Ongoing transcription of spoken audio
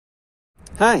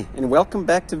Hi, and welcome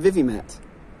back to ViViMaT.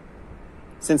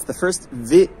 Since the first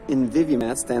V in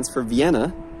ViViMaT stands for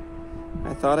Vienna,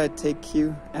 I thought I'd take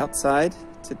you outside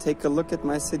to take a look at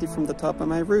my city from the top of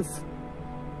my roof.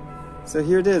 So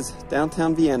here it is,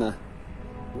 downtown Vienna,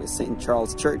 with St.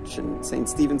 Charles Church and St.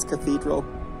 Stephen's Cathedral.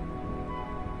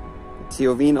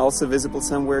 Theoveen also visible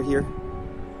somewhere here.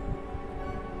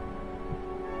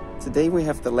 Today we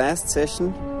have the last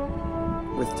session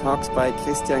with talks by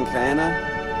Christian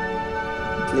Krainer,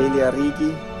 Clelia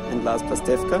Rigi and Lars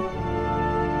Pastewka,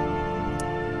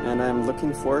 and I'm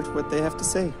looking forward to what they have to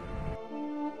say.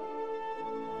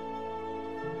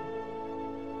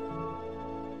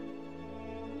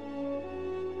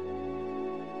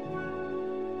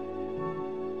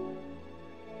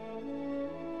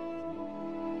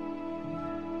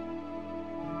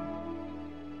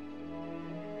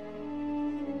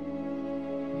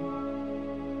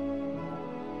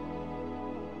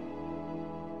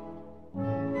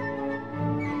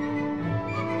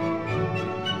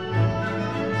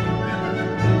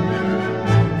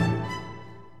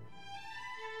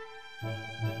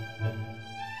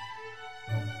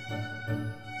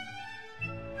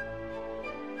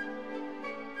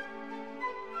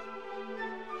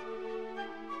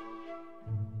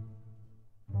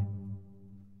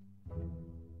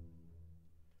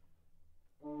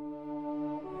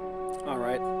 All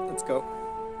right, let's go.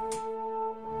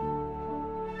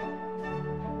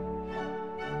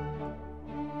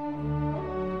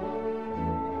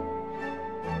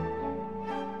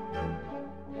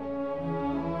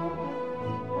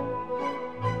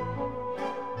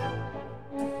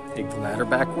 Take the ladder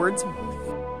backwards.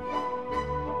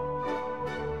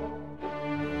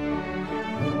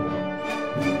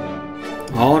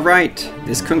 All right,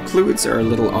 this concludes our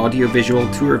little audiovisual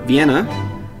tour of Vienna.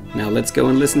 Now let's go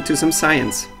and listen to some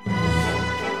science.